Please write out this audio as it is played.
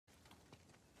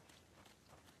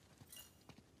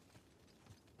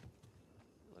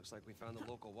Looks like we found the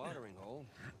local watering hole.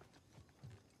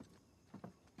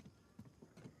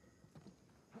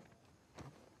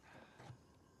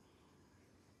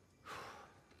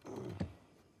 Not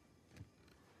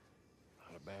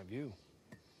a bad view.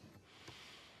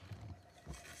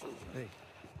 Hey.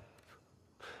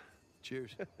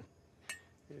 Cheers. Yeah,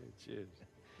 cheers.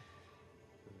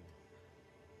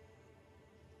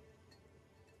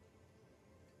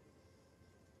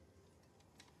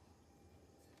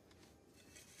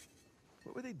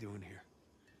 What were they doing here?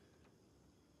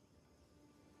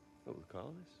 What, we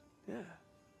call this? Yeah.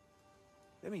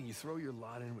 I mean, you throw your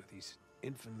lot in with these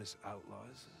infamous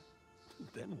outlaws,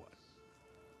 then what?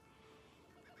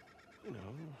 You know,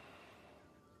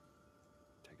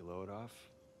 take a load off,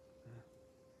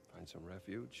 find some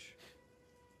refuge,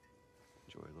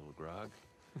 enjoy a little grog.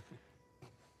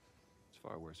 It's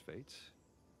far worse fates.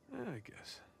 I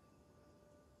guess.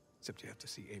 Except you have to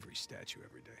see Avery's statue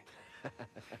every day.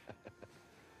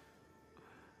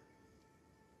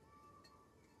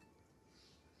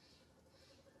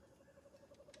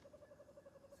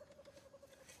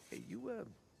 Hey, you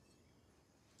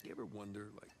ever wonder,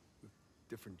 like, with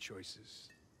different choices,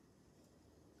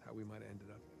 how we might have ended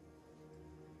up?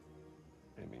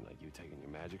 I mean, like you taking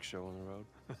your magic show on the road?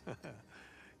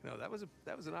 No, that was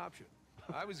an option.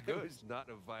 I was It good. was not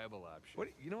a viable option. What?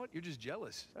 You know what? You're just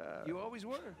jealous. You always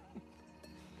were.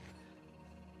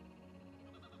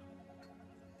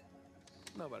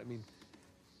 No, but I mean,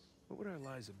 what would our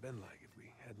lives have been like if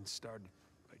we hadn't started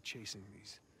by chasing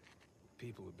these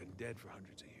people who've been dead for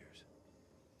hundreds of years?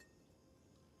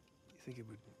 You think it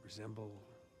would resemble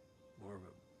more of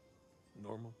a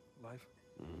normal life?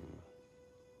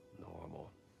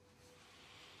 Normal.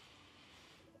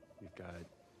 We've got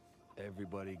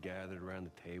everybody gathered around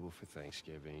the table for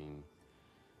Thanksgiving,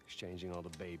 exchanging all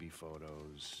the baby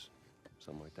photos,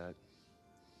 something like that.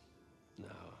 No,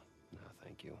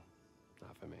 thank you.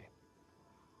 Not for me.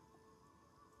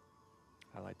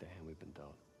 I like the hand we've been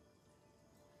dealt.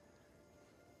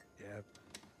 Yeah, I've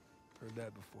heard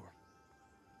that before.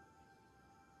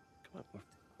 Come on,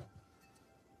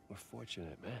 we're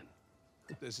fortunate, man.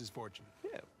 This is fortunate.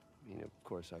 Yeah, I mean, of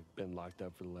course, I've been locked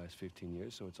up for the last 15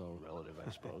 years, so it's all relative, I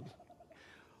suppose.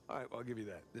 All right, well, I'll give you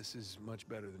that. This is much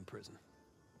better than prison.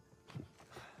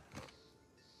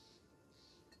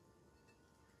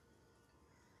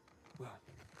 Well,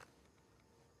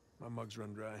 my mug's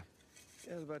run dry.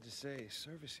 Yeah, I was about to say,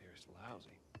 service here is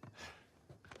lousy.